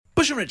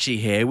Bush and Richie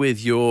here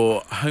with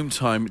your Home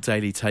Time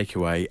Daily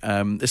Takeaway.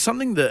 There's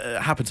something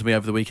that happened to me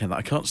over the weekend that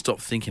I can't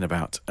stop thinking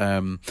about.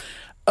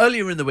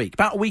 Earlier in the week,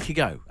 about a week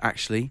ago,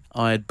 actually,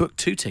 I had booked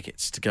 2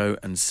 tickets to go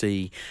and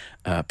see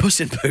Puss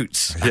in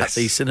Boots at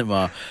the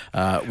cinema.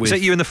 Was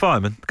that you and the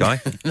fireman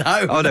guy?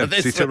 No. Oh, no,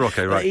 this Tito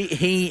Rocco, right.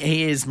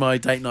 He is my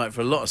date night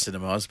for a lot of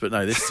cinemas, but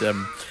no, this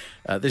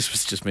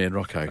was just me and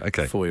Rocco,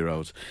 Okay.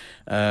 4-year-old.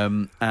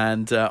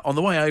 And on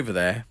the way over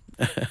there,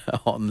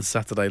 on the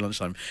Saturday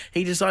lunchtime,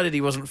 he decided he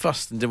wasn't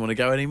fussed and didn't want to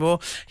go anymore.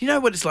 You know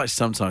what it's like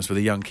sometimes with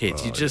a young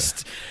kid.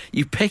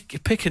 You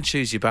pick and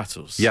choose your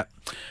battles. Yeah.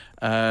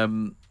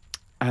 And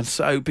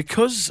so,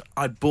 because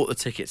I'd bought the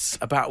tickets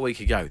about a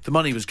week ago, the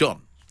money was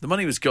gone. There's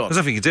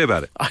nothing you can do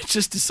about it. I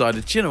just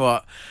decided, do you know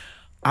what?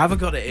 I haven't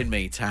got it in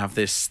me to have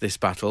this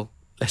battle.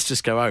 Let's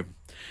just go home.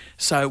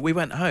 So we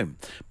went home.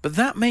 But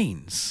that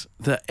means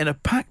that in a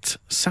packed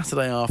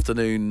Saturday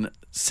afternoon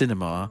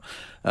cinema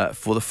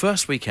for the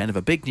first weekend of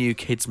a big new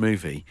kids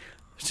movie,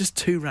 there's just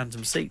 2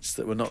 random seats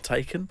that were not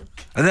taken.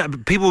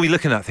 And people will be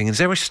looking at that thing, is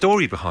there a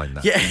story behind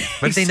that? Yeah.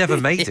 Maybe they never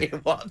made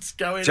it. What's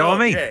going on? Do you know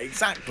what I mean? Yeah,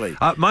 exactly.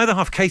 My other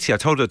half, Katie, I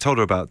told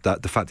her about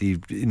that, the fact that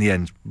you, in the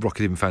end,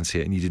 Rocky didn't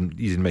fancy it and you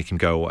didn't make him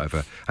go or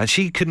whatever. And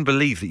she couldn't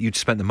believe that you'd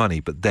spent the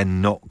money but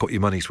then not got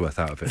your money's worth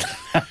out of it.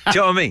 Do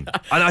you know what I mean?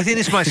 And I think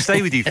this might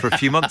stay with you for a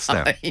few months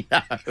now. I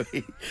know.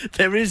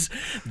 There is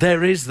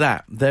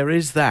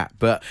that.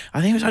 But I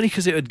think it was only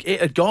because it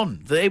had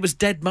gone. It was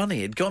dead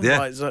money. It had gone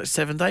like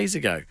 7 days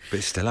ago. But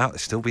it's still out.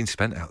 It's still being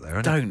spent out there,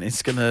 isn't it?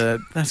 That's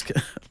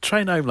gonna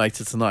train home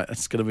later tonight.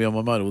 That's going to be on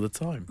my mind all the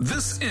time.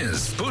 This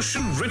is Bush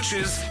and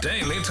Rich's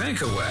Daily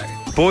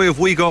Takeaway. Boy, have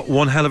we got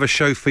one hell of a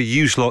show for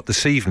you lot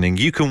this evening.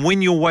 You can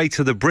win your way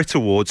to the Brit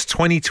Awards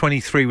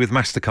 2023 with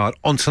MasterCard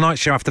on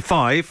tonight's show after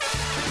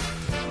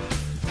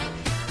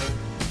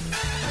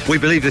 5. We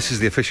believe this is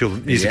the official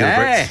music of the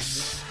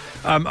Brits.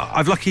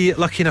 I've lucky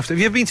enough to... Have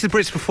you ever been to the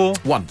Brits before?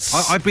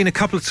 Once. I've been a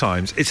couple of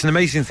times. It's an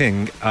amazing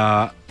thing.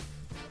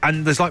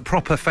 And there's like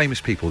proper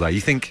famous people there. You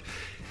think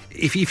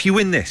if you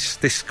win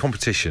this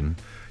competition,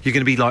 you're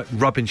going to be like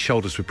rubbing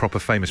shoulders with proper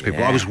famous people.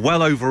 Yeah. I was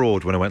well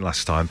overawed when I went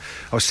last time.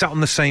 I was sat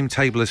on the same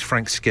table as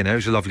Frank Skinner,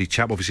 who's a lovely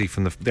chap, obviously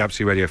from the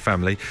Absolute Radio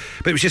family.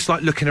 But it was just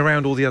like looking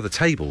around all the other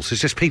tables.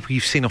 There's just people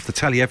you've seen off the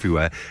telly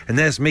everywhere. And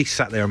there's me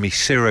sat there in my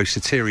Ciro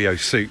Sotirio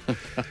suit,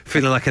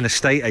 feeling like an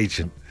estate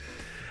agent.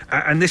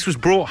 And this was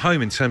brought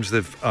home in terms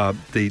of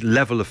the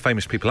level of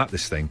famous people at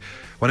this thing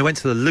when I went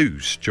to the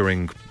loos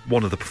during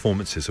one of the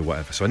performances or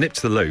whatever. So I nipped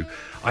to the loo.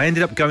 I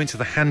ended up going to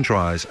the hand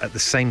dryers at the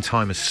same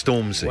time as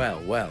Stormzy.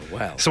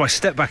 Well. So I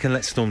stepped back and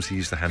let Stormzy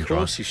use the hand dryer.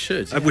 Of course you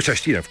should. Which,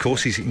 of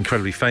course, he's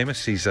incredibly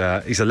famous. He's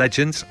a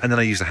legend. And then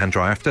I used the hand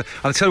dryer after. And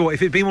I'll tell you what,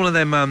 if it'd been one of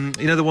them,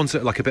 the ones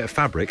that are like a bit of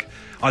fabric,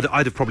 I'd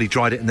have probably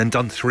dried it and then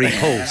done 3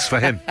 pulls for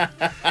him.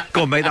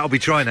 Go on, mate, that'll be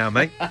dry now,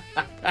 mate.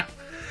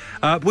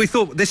 We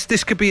thought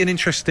this could be an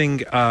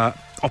interesting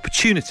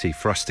opportunity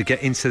for us to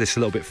get into this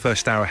a little bit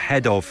first hour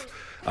ahead of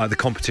the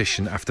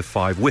competition after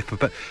 5.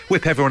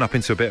 Whip everyone up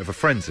into a bit of a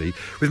frenzy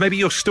with maybe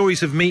your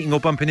stories of meeting or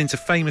bumping into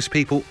famous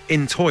people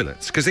in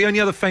toilets. Because the only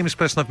other famous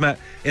person I've met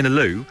in a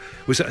loo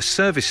was at a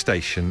service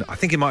station. I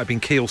think it might have been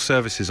Keel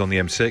Services on the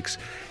M6.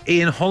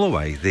 Ian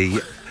Holloway,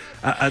 the...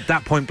 at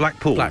that point,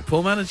 Blackpool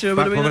manager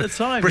would have been at the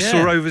time.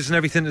 Bristol Rovers and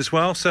everything as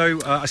well. So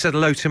I said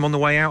hello to him on the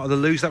way out of the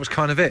loos. That was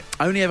kind of it.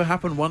 Only ever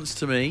happened once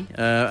to me,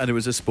 and it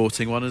was a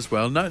sporting one as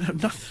well. No,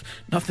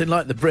 nothing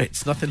like the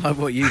Brits, nothing like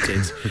what you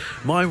did.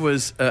 Mine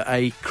was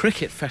a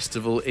cricket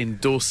festival in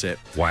Dorset.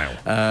 Wow.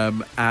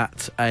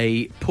 At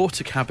a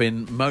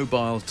Portakabin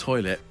mobile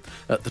toilet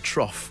at the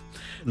Trough.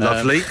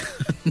 Lovely.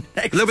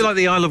 A little bit like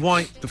the Isle of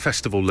Wight, the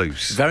festival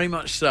loose. Very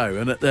much so.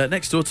 And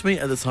next door to me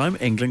at the time,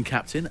 England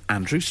captain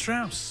Andrew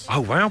Strauss.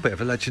 Oh, wow, bit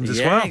of a legend as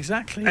well. Yeah,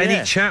 exactly.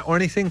 Any chat or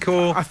anything?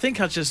 Or I think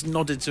I just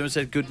nodded to him and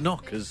said good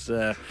knock as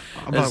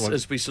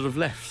we sort of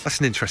left. That's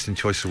an interesting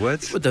choice of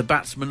words. With the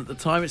batsman at the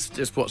time, it's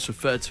just what's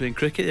referred to in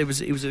cricket. It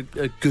was a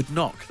good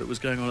knock that was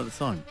going on at the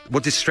time.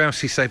 What did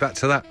Straussy say back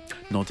to that?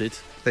 Nodded.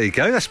 There you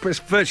go. That's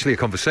virtually a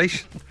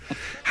conversation.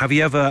 Have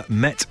you ever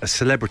met a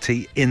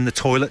celebrity in the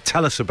toilet?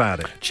 Tell us about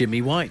it.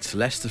 Jimmy White,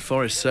 Leicester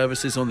Forest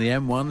Services on the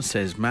M1,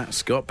 says Matt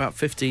Scott. About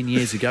 15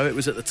 years ago, it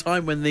was at the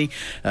time when the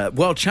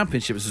World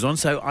Championships was on,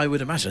 so I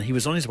would imagine he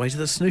was on his way to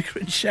the snooker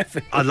in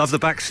Sheffield. I love the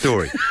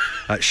backstory.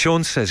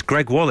 Sean says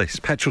Greg Wallace,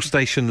 petrol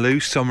station loo,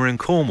 somewhere in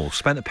Cornwall.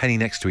 Spent a penny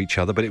next to each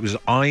other, but it was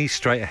eyes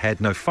straight ahead,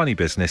 no funny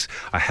business.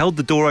 I held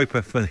the door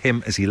open for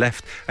him as he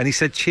left, and he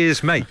said,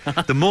 cheers, mate.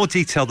 The more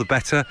detail, the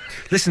better.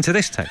 Listen to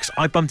this text.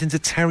 I bumped into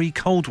Terry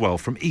Coldwell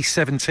from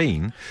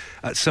E17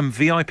 at some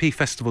VIP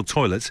festival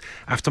toilets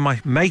after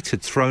my mate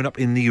had thrown up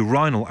in the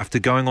urinal after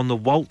going on the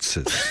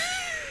waltzers.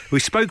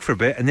 We spoke for a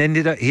bit and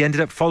he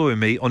ended up following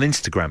me on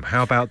Instagram.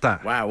 How about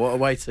that? Wow, what a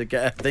way to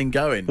get a thing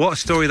going. What a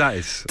story that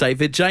is.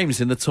 David James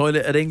in the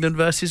toilet at England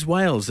versus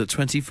Wales at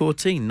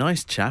 2014.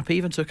 Nice chap. He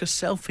even took a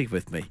selfie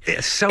with me.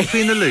 A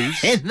selfie in the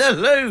loos? In the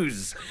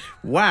loos.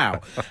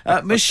 Wow.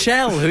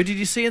 Michelle, who did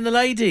you see in the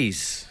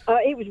ladies?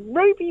 It was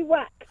Ruby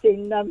Wax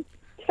in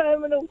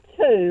Terminal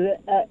 2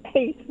 at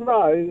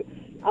Heathrow.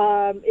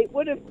 It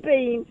would have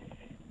been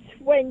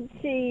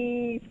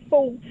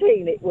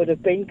 2014 it would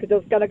have been, because I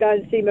was going to go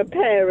and see my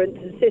parents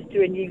and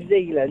sister in New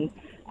Zealand,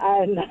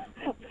 and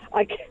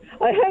I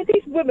heard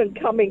this woman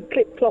come in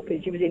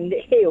clip-clopping. She was in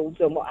heels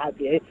and what have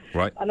you.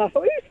 Right. And I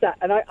thought, who's that?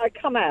 And I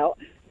come out,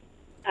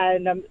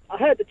 and I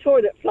heard the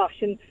toilet flush,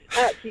 and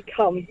out she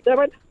comes. They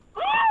went,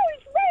 oh,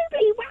 it's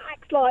Ruby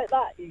Wax, like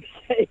that, you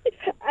see.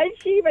 And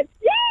she went,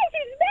 yes,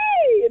 it's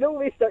me! And all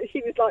this stuff.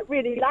 She was, like,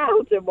 really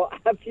loud and what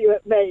have you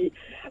at me.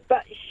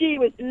 But she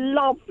was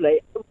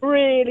lovely,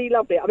 really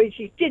lovely. I mean,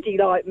 she's giddy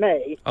like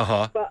me.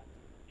 Uh-huh. But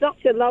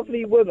such a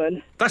lovely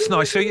woman. That's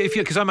nice. So,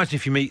 because I imagine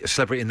if you meet a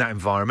celebrity in that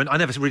environment, I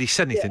never really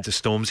said anything to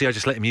Stormzy. I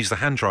just let him use the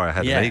hand dryer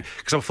ahead of me,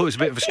 because I thought it was a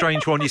bit of a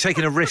strange one. You're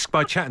taking a risk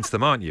by chatting to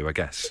them, aren't you, I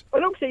guess?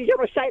 Well, also, you don't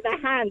want to shake their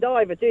hand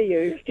either, do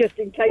you? Just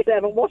in case they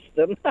haven't washed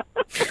them.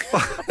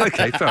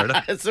 OK, fair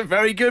enough. That's a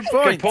very good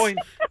point. Good point.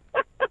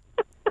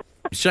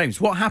 James,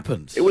 what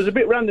happened? It was a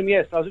bit random,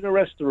 yes. I was in a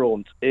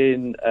restaurant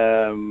in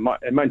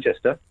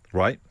Manchester.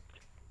 Right.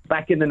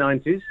 Back in the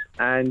 90s,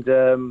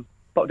 and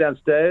popped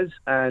downstairs,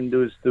 and there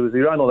was the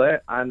urinal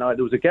there, and there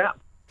was a gap.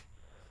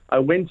 I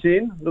went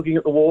in, looking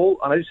at the wall,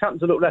 and I just happened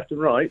to look left and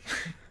right,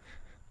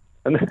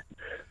 and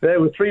there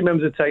were three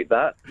members of Take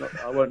That,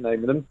 I won't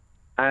name them,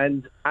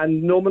 and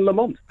Norman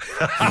Lamont.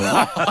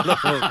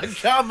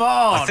 Come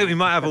on! I think we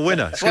might have a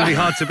winner. It's going to be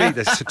hard to beat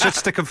this. So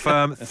just to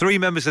confirm, three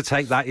members to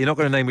Take That, you're not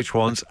going to name which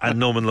ones, and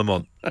Norman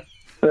Lamont.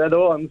 They're the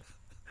ones.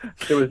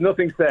 There was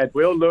nothing said.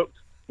 We all looked,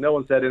 no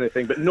one said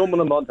anything, but Norman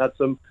Lamont had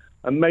some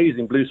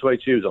amazing blue suede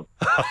shoes on.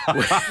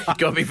 You've got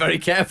to be very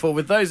careful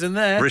with those in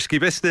there. Risky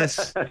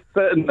business.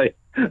 Certainly.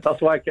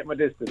 That's why I kept my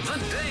distance.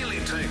 The Daily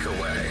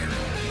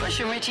Takeaway.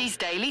 Bush and Richie's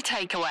Daily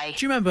Takeaway.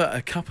 Do you remember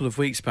a couple of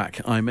weeks back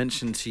I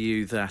mentioned to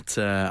you that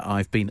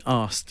I've been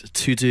asked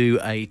to do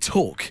a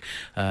talk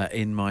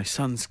in my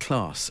son's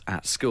class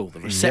at school,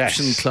 the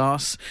reception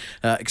class,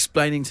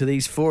 explaining to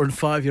these 4 and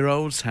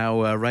 5-year-olds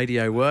how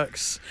radio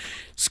works.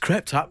 It's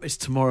crept up. It's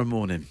tomorrow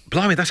morning.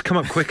 Blimey, that's come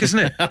up quick, isn't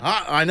it?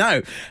 I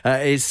know.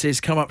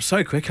 It's come up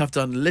so quick. I've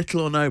done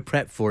little or no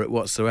prep for it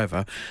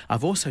whatsoever.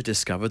 I've also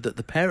discovered that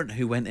the parent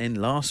who went in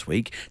last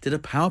week did a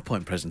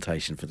PowerPoint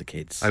presentation for the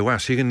kids. Oh, wow.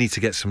 So you're going to need to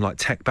get some, like,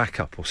 tech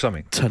backup or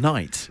something.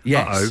 Tonight,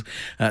 yes.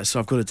 So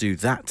I've got to do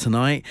that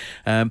tonight.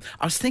 I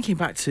was thinking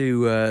back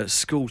to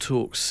school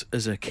talks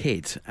as a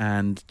kid,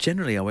 and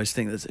generally I always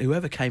think that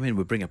whoever came in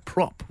would bring a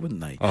prop,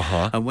 wouldn't they?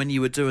 Uh-huh. And when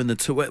you were doing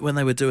when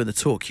they were doing the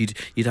talk,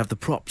 you'd have the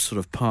props sort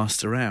of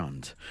passed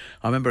around.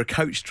 I remember a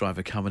coach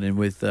driver coming in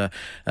with a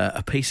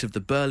piece of the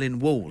Berlin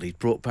Wall he'd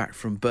brought back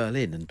from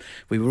Berlin, and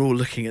we were all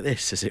looking at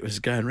this as it was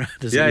going around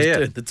as he was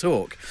doing the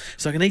talk.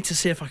 So I need to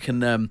see if I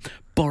can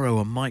borrow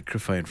a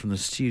microphone from the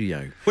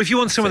studio. Well, if you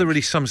want someone that really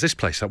sums this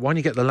place up, why don't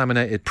you get the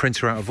laminated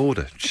printer out of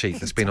order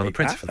sheet that's been on the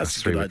printer for the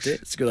last 3 weeks?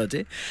 It's a good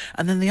idea.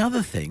 And then the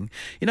other thing,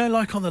 you know,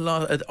 like on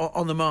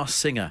the Masked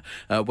Singer,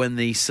 when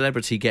the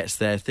celebrity gets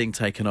their thing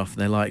taken off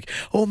and they're like,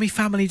 oh, me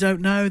family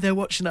don't know, they're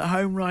watching at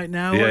home right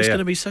now, it's going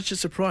to be such a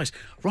surprise.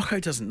 Rocco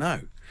doesn't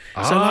know.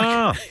 So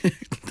like,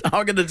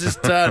 I'm going to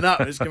just turn up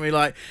and it's going to be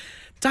like,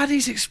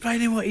 Daddy's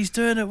explaining what he's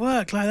doing at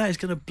work like that. It's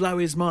going to blow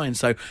his mind.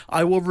 So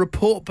I will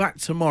report back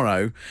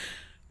tomorrow,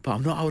 but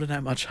I'm not holding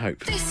out much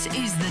hope. This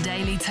is the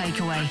Daily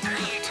Takeaway.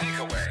 Daily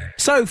Takeaway.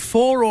 So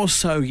 4 or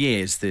so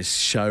years this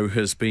show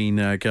has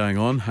been going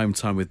on, Home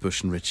Time with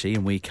Bush and Richie,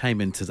 and we came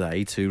in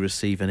today to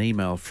receive an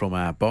email from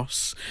our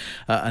boss,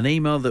 an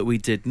email that we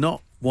did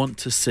not want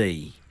to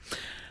see.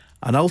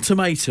 An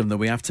ultimatum that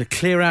we have to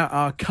clear out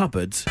our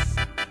cupboard.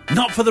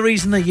 Not for the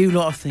reason that you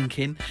lot are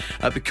thinking,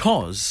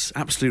 because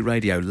Absolute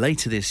Radio,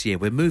 later this year,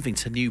 we're moving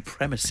to new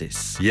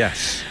premises.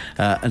 Yes.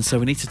 And so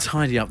we need to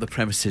tidy up the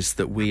premises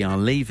that we are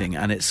leaving.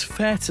 And it's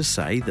fair to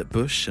say that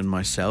Bush and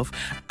myself,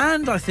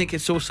 and I think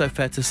it's also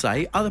fair to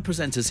say other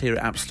presenters here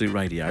at Absolute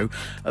Radio,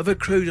 have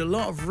accrued a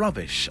lot of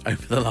rubbish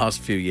over the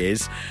last few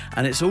years.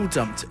 And it's all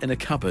dumped in a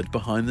cupboard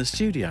behind the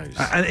studios.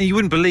 And you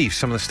wouldn't believe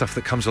some of the stuff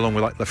that comes along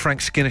with, like, the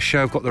Frank Skinner show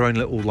have got their own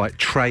little, like,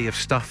 tray of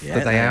stuff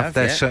that they have.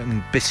 There's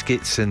certain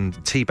biscuits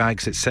and tea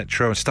bags,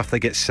 etc., and stuff they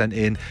get sent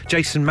in.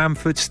 Jason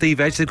Manford, Steve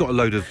Edge, they've got a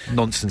load of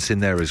nonsense in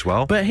there as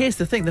well. But here's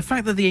the thing, the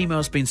fact that the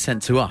email's been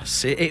sent to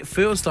us, it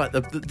feels like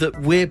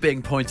that we're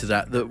being pointed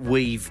at, that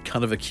we've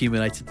kind of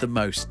accumulated the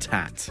most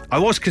tat. I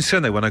was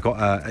concerned though when I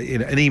got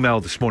an email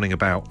this morning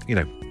about,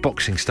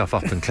 boxing stuff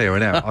up and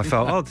clearing out. I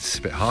felt, this is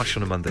a bit harsh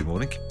on a Monday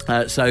morning.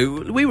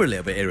 So we were a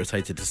little bit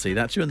irritated to see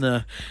that during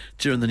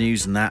the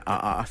news and that.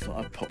 I thought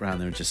I'd pop round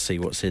there and just see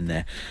what's in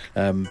there.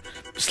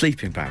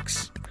 Sleeping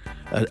bags.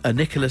 A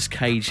Nicolas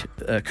Cage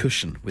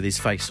cushion with his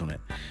face on it.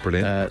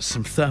 Brilliant.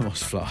 Some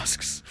thermos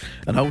flasks,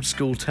 an old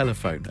school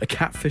telephone, a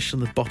catfish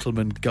and the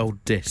Bottleman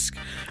gold disc,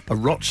 a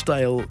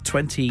Rochdale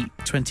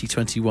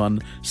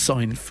 2021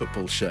 signed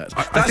football shirt.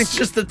 I think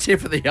just the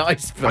tip of the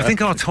iceberg. I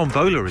think our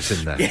tombola is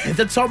in there. Yeah,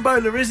 the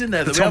tombola is in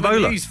there. The tombola.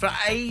 We haven't used for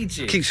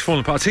ages. Keeps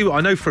falling apart. I'll tell you what,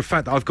 I know for a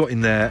fact that I've got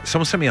in there,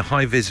 someone sent me a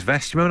high-vis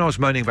vest. You remember when I was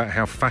moaning about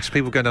how fast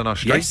people go down our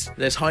street? Yes,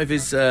 there's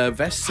high-vis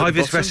vests.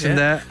 High-vis vests in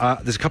there.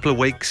 There's a couple of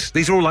wigs.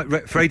 These are all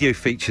like for radio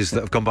features that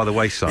have gone by the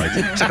wayside.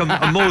 It's like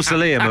a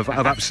mausoleum of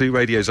Absolute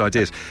Radio's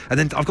ideas. And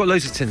then I've got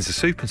loads of tins of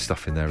soup and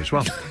stuff in there as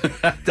well.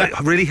 That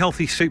really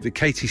healthy soup that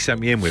Katie sent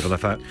me in with, and I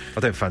thought, I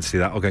don't fancy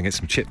that, I'll go and get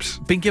some chips.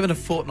 Been given a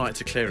fortnight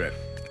to clear it.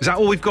 Is that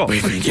all we've got?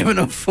 We've been given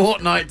a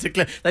fortnight to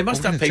clear. They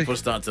must What have are we gonna people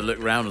starting to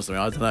look round or something.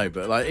 I don't know,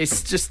 but like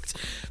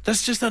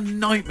that's just a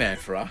nightmare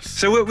for us.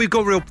 So we've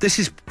got this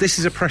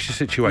is a pressure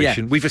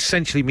situation. Yeah. We've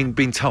essentially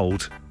been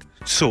told,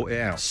 sort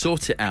it out.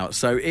 Sort it out.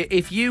 So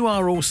if you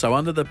are also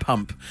under the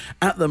pump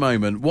at the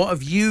moment, what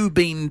have you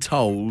been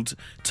told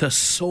to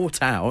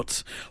sort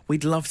out?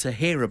 We'd love to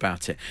hear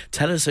about it.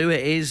 Tell us who it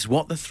is,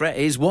 what the threat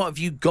is, what have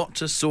you got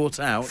to sort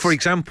out? For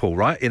example,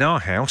 right, in our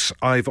house,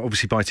 I've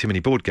obviously buy too many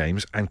board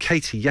games, and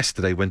Katie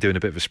yesterday, when doing a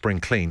bit of a spring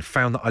clean,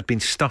 found that I'd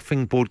been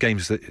stuffing board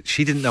games that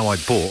she didn't know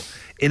I'd bought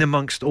in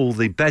amongst all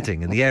the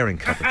bedding and the airing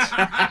cupboards.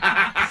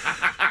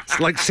 It's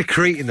like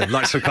secreting them,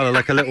 like some kind of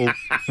like a little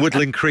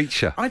woodland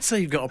creature. I'd say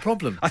you've got a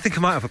problem. I think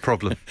I might have a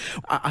problem.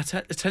 I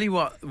tell you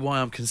why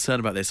I'm concerned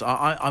about this.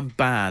 I'm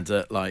bad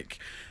at like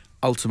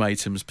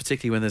ultimatums,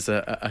 particularly when there's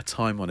a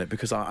time on it,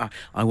 because I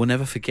will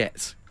never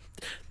forget.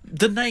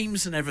 The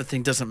names and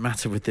everything doesn't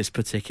matter with this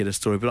particular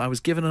story, but I was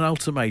given an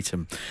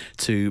ultimatum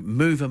to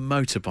move a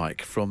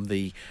motorbike from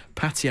the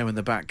patio in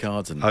the back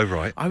garden. Oh,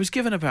 right. I was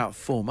given about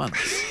 4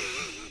 months.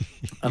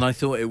 And I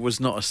thought it was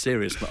not a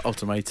serious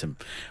ultimatum,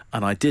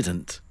 and I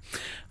didn't.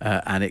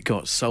 And it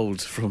got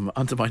sold from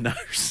under my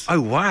nose.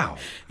 Oh, wow.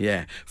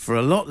 Yeah, for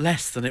a lot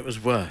less than it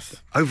was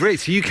worth. Oh, really?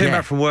 So you came Yeah.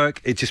 back from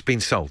work, it'd just been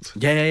sold?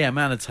 Yeah,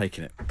 man had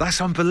taken it.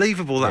 That's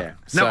unbelievable, that.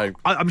 Yeah, Now, so-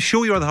 I'm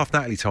sure your other half,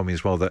 Natalie, told me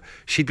as well that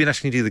she'd been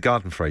asking you to do the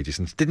garden for ages,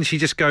 and didn't she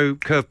just go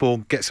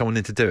curveball, get someone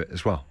in to do it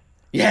as well?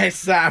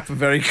 Yes, that happened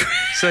very quick.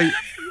 So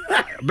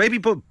maybe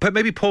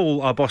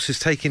Paul, our boss, is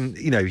taking,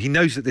 he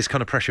knows that this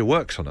kind of pressure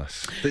works on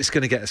us, that it's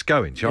going to get us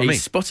going. Do you know what I He mean?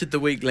 spotted the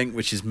weak link,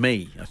 which is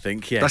me, I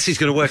think, yeah. He's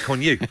going to work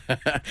on you.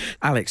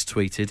 Alex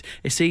tweeted,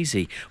 "It's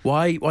easy.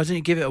 Why don't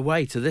you give it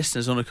away to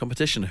listeners on a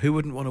competition? Who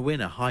wouldn't want to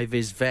win a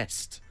high-vis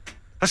vest?"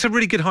 That's a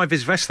really good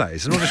high-vis vest, that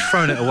is. I'm not just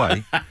throwing it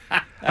away.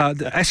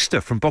 Esther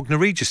from Bognor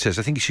Regis says,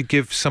 I think you should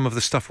give some of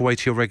the stuff away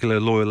to your regular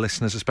loyal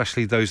listeners,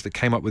 especially those that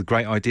came up with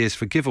great ideas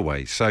for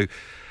giveaways. So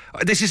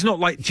this is not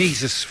like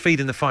Jesus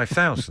feeding the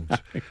 5,000.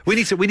 We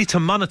need to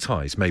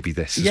monetise maybe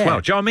this as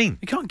well. Do you know what I mean?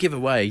 You can't give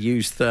away a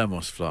used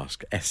thermos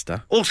flask,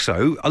 Esther.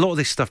 Also, a lot of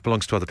this stuff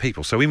belongs to other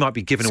people, so we might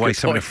be giving That's a away good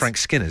something point. of Frank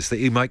Skinner's that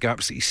you might go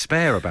absolutely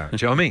spare about. Do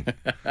you know what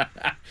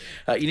I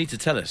mean? You need to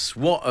tell us,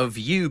 what have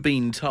you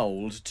been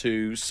told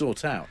to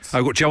sort out?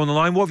 I've got Joe on the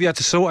line. What have you had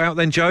to sort out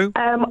then, Joe?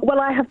 Well,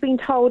 I have been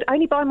told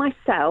only by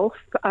myself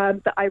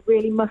that I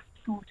really must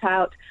sort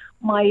out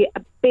my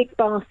big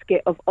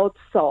basket of odd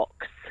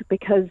socks,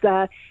 because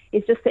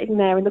it's just sitting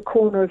there in the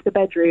corner of the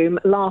bedroom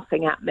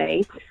laughing at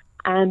me.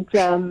 And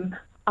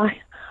I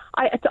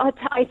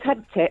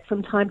attempt it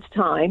from time to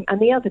time. And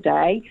the other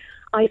day,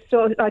 I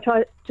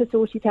tried to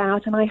sort it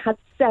out, and I had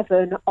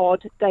 7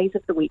 odd days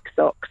of the week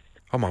socks.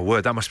 Oh, my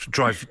word, that must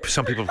drive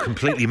some people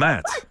completely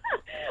mad.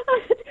 I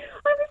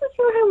wasn't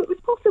sure how it was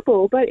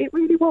possible, but it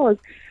really was.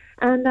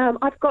 And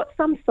I've got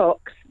some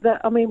socks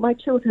that, my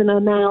children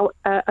are now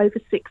over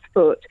 6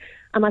 foot,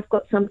 and I've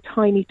got some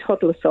tiny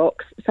toddler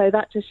socks. So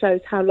that just shows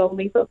how long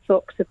these odd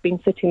socks have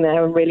been sitting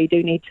there and really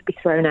do need to be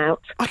thrown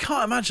out. I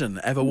can't imagine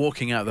ever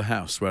walking out of the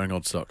house wearing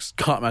odd socks.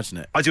 Can't imagine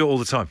it. I do it all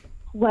the time.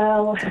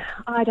 Well,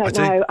 I don't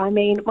do. know.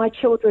 My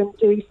children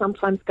do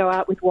sometimes go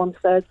out with one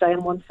Thursday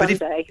and one But if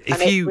Sunday, you-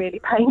 and it really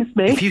pains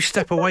me. If you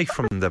step away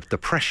from the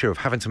pressure of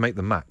having to make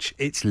the match,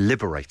 it's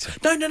liberating.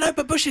 No,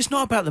 but Bush, it's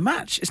not about the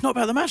match. It's not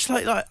about the match.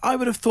 Like I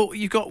would have thought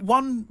you've got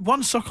one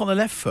sock on the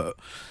left foot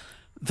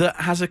that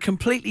has a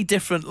completely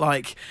different,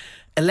 like,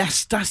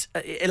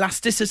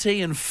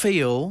 elasticity and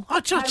feel. I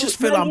just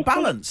feel no, you see,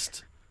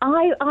 unbalanced.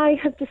 I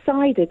have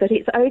decided that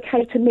it's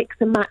okay to mix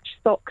and match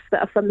socks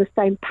that are from the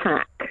same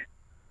pack.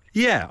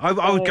 Yeah,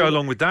 I would go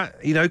along with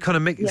that. Kind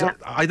of mix. Yeah.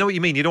 I know what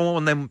you mean. You don't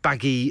want them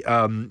baggy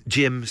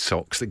gym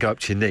socks that go up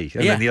to your knee,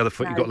 and Yeah. then the other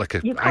foot you've got like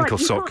an ankle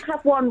sock. You can't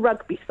have one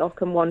rugby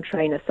sock and one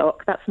trainer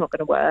sock. That's not going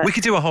to work. We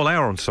could do a whole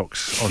hour on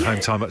socks on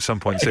home time at some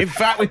point. So In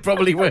fact, we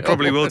probably will.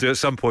 probably will do at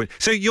some point.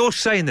 So you're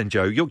saying then,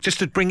 Joe, just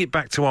to bring it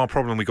back to our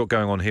problem we got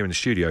going on here in the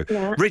studio,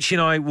 Yeah. Richie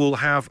and I will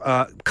have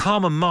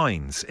calmer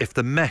minds if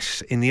the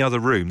mess in the other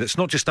room, that's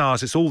not just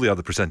ours, it's all the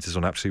other presenters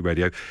on Absolute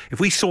Radio,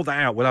 if we sort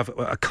that out, we'll have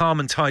a calm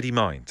and tidy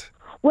mind.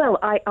 Well,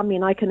 I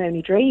can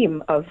only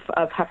dream of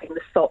having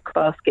the sock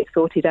basket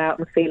sorted out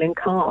and feeling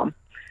calm.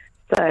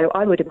 So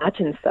I would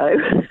imagine so.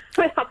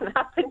 It hasn't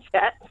happened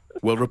yet.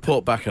 We'll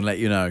report back and let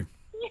you know.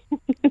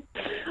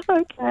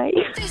 Okay.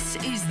 This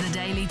is the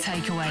Daily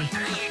Takeaway.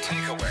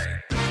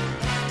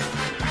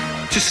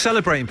 Just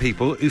celebrating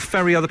people who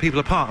ferry other people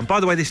apart. And by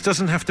the way, this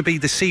doesn't have to be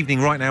this evening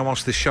right now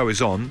whilst this show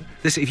is on.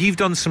 If you've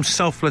done some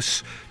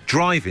selfless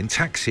driving,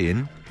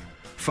 taxiing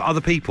for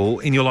other people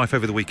in your life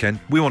over the weekend,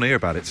 we want to hear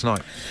about it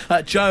tonight.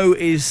 Jo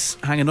is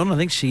hanging on. I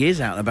think she is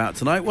out and about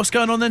tonight. What's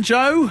going on then,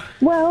 Jo?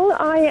 Well,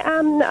 I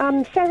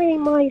am ferrying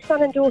my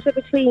son and daughter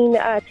between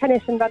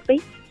tennis and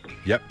rugby.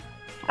 Yep.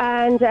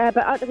 And but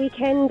at the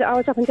weekend, I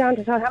was up and down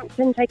to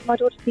Southampton, taking my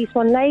daughter to Sea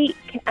Swan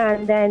Lake.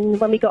 And then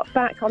when we got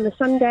back on the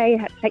Sunday,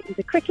 I had to take them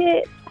to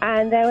cricket.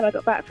 And then when I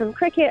got back from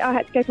cricket, I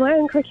had to go to my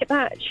own cricket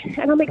match.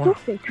 And I'm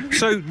exhausted.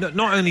 So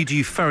not only do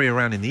you ferry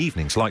around in the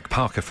evenings like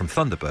Parker from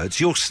Thunderbirds,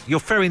 you're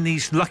ferrying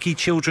these lucky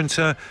children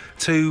to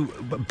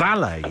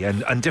ballet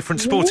and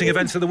different sporting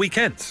events at the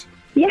weekends.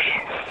 Yes.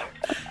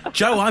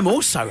 Joe, I'm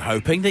also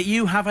hoping that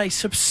you have a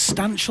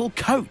substantial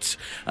coat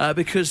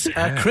because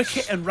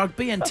cricket and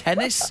rugby and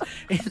tennis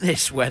in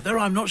this weather,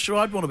 I'm not sure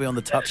I'd want to be on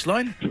the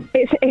touchline.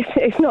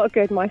 It's not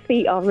good. My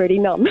feet are really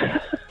numb.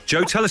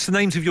 Joe, tell us the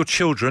names of your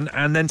children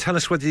and then tell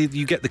us whether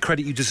you get the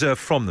credit you deserve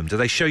from them. Do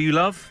they show you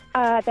love?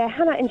 They're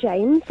Hannah and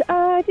James.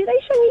 Do they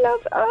show me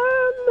love?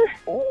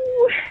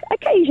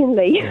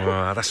 Occasionally.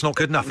 That's not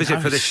good enough, is it,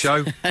 for this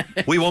show?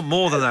 We want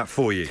more than that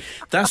for you.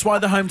 That's why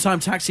the Home Time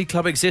Taxi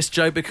Club exists,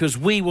 Joe, because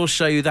we will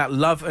show you that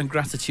love and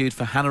gratitude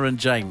for Hannah and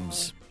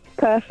James.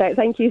 Perfect.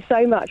 Thank you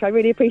so much. I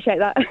really appreciate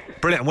that.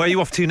 Brilliant. And where are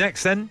you off to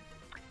next, then?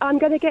 I'm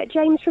going to get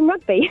James from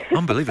rugby.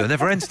 Unbelievable. It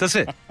never ends, does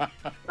it?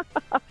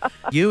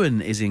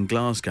 Ewan is in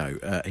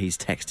Glasgow. He's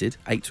texted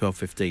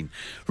 81215,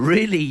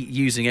 really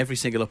using every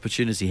single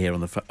opportunity here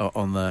on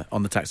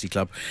the Taxi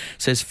Club.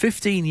 Says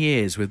 15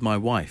 years with my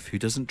wife who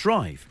doesn't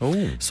drive.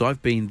 Oh. So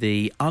I've been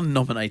the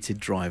unnominated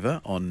driver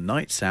on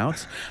nights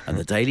out and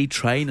the daily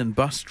train and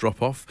bus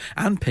drop off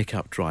and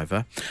pick-up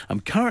driver.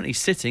 I'm currently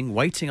sitting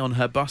waiting on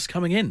her bus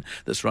coming in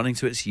that's running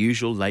to its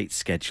usual late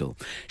schedule.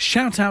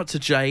 Shout out to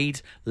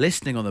Jade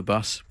listening on the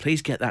bus.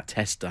 Please get that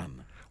test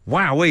done.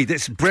 Wowee,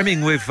 that's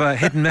brimming with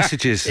hidden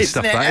messages and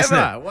stuff, isn't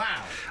it?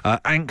 Wow.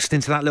 Angst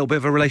into that little bit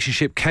of a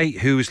relationship. Kate,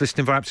 who is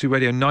listening via Absolute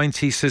Radio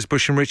 90, says,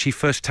 Bush and Richie,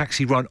 first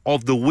taxi run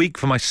of the week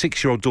for my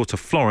 6-year-old daughter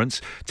Florence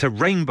to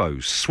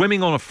Rainbows.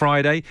 Swimming on a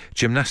Friday,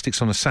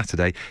 gymnastics on a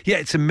Saturday. Yeah,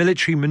 it's a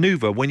military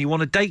manoeuvre when you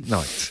want a date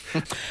night.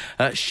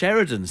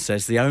 Sheridan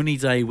says the only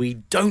day we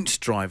don't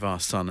drive our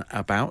son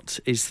about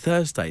is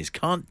Thursdays.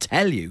 Can't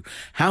tell you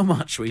how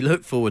much we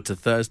look forward to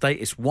Thursday.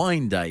 It's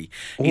wine day.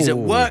 He's at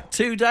work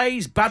 2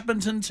 days,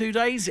 badminton 2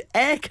 days,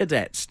 air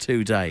cadets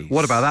 2 days.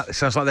 What about that? It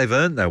sounds like they've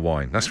earned their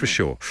wine, that's for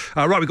sure.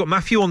 Right, we've got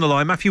Matthew on the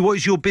line. Matthew, what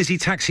is your busy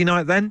taxi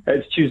night then?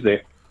 It's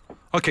Tuesday.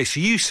 OK, so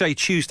you say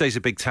Tuesday's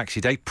a big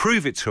taxi day.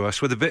 Prove it to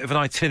us with a bit of an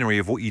itinerary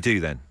of what you do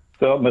then.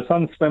 So my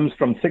son swims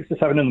from 6 to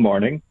 7 in the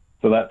morning.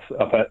 So that's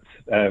up at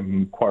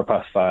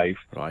 5:15.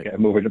 Right. Get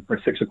him over for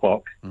 6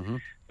 o'clock. Mm-hmm.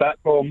 Back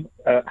home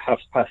at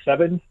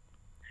 7:30.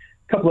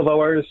 Couple of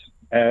hours.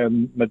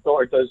 My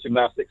daughter does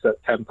gymnastics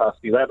at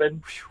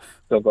 11:10.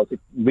 So I've got to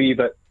leave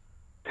at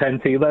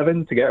 10 to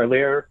 11 to get her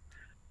there.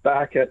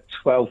 Back at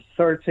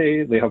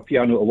 12:30. They have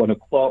piano at 1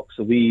 o'clock.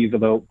 So leave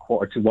about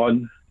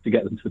 1:45 to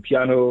get them to the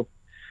piano.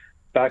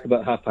 Back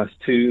about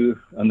 2:30,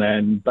 and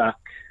then back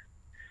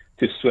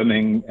to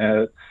swimming,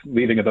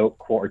 leaving about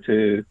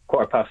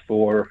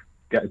 4:15,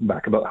 getting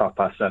back about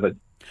 7:30.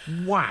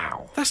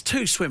 Wow. That's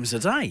 2 swims a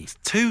day.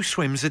 2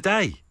 swims a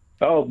day.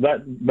 Oh,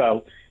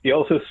 well, he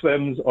also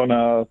swims on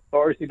a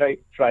Thursday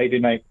night, Friday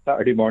night,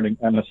 Saturday morning,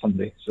 and a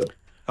Sunday. So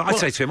I'd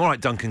say to him, all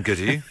right, Duncan, good,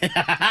 are you?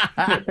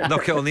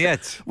 Knock it on the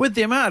head. With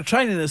the amount of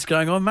training that's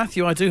going on,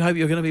 Matthew, I do hope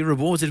you're going to be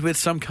rewarded with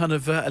some kind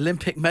of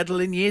Olympic medal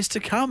in years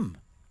to come.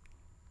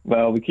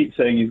 Well, we keep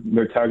saying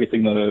we're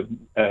targeting the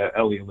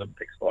early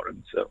Olympics for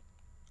him, so.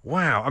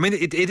 Wow. I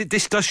mean,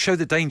 this does show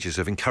the dangers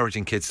of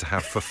encouraging kids to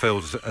have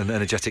fulfilled and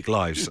energetic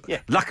lives. Yeah.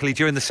 Luckily,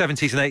 during the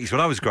 70s and 80s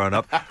when I was growing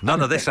up,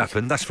 none of this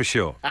happened, that's for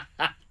sure.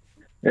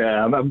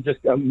 Yeah, I'm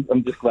just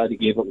glad he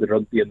gave up the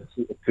rugby and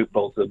the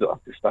football so I don't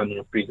have to stand on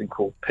a freezing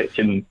cold pitch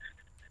in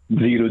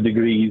 0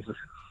 degrees.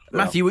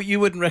 Matthew, you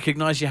wouldn't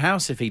recognise your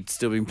house if he'd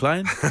still been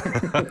playing.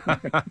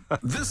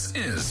 This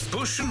is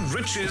Bush and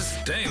Rich's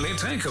Daily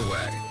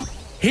Takeaway.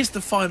 Here's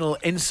the final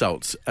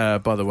insult,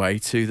 by the way,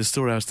 to the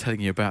story I was telling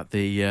you about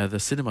the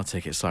cinema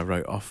tickets I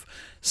wrote off.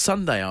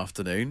 Sunday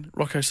afternoon,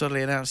 Rocco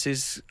suddenly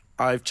announces,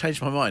 I've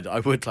changed my mind. I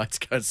would like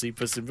to go and see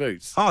Puss in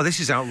Boots. Oh, this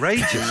is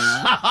outrageous.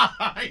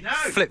 I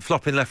know.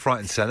 Flip-flopping left, right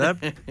and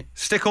centre.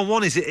 Stick on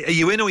one. Are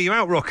you in or are you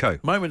out, Rocco?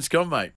 Moment's gone, mate.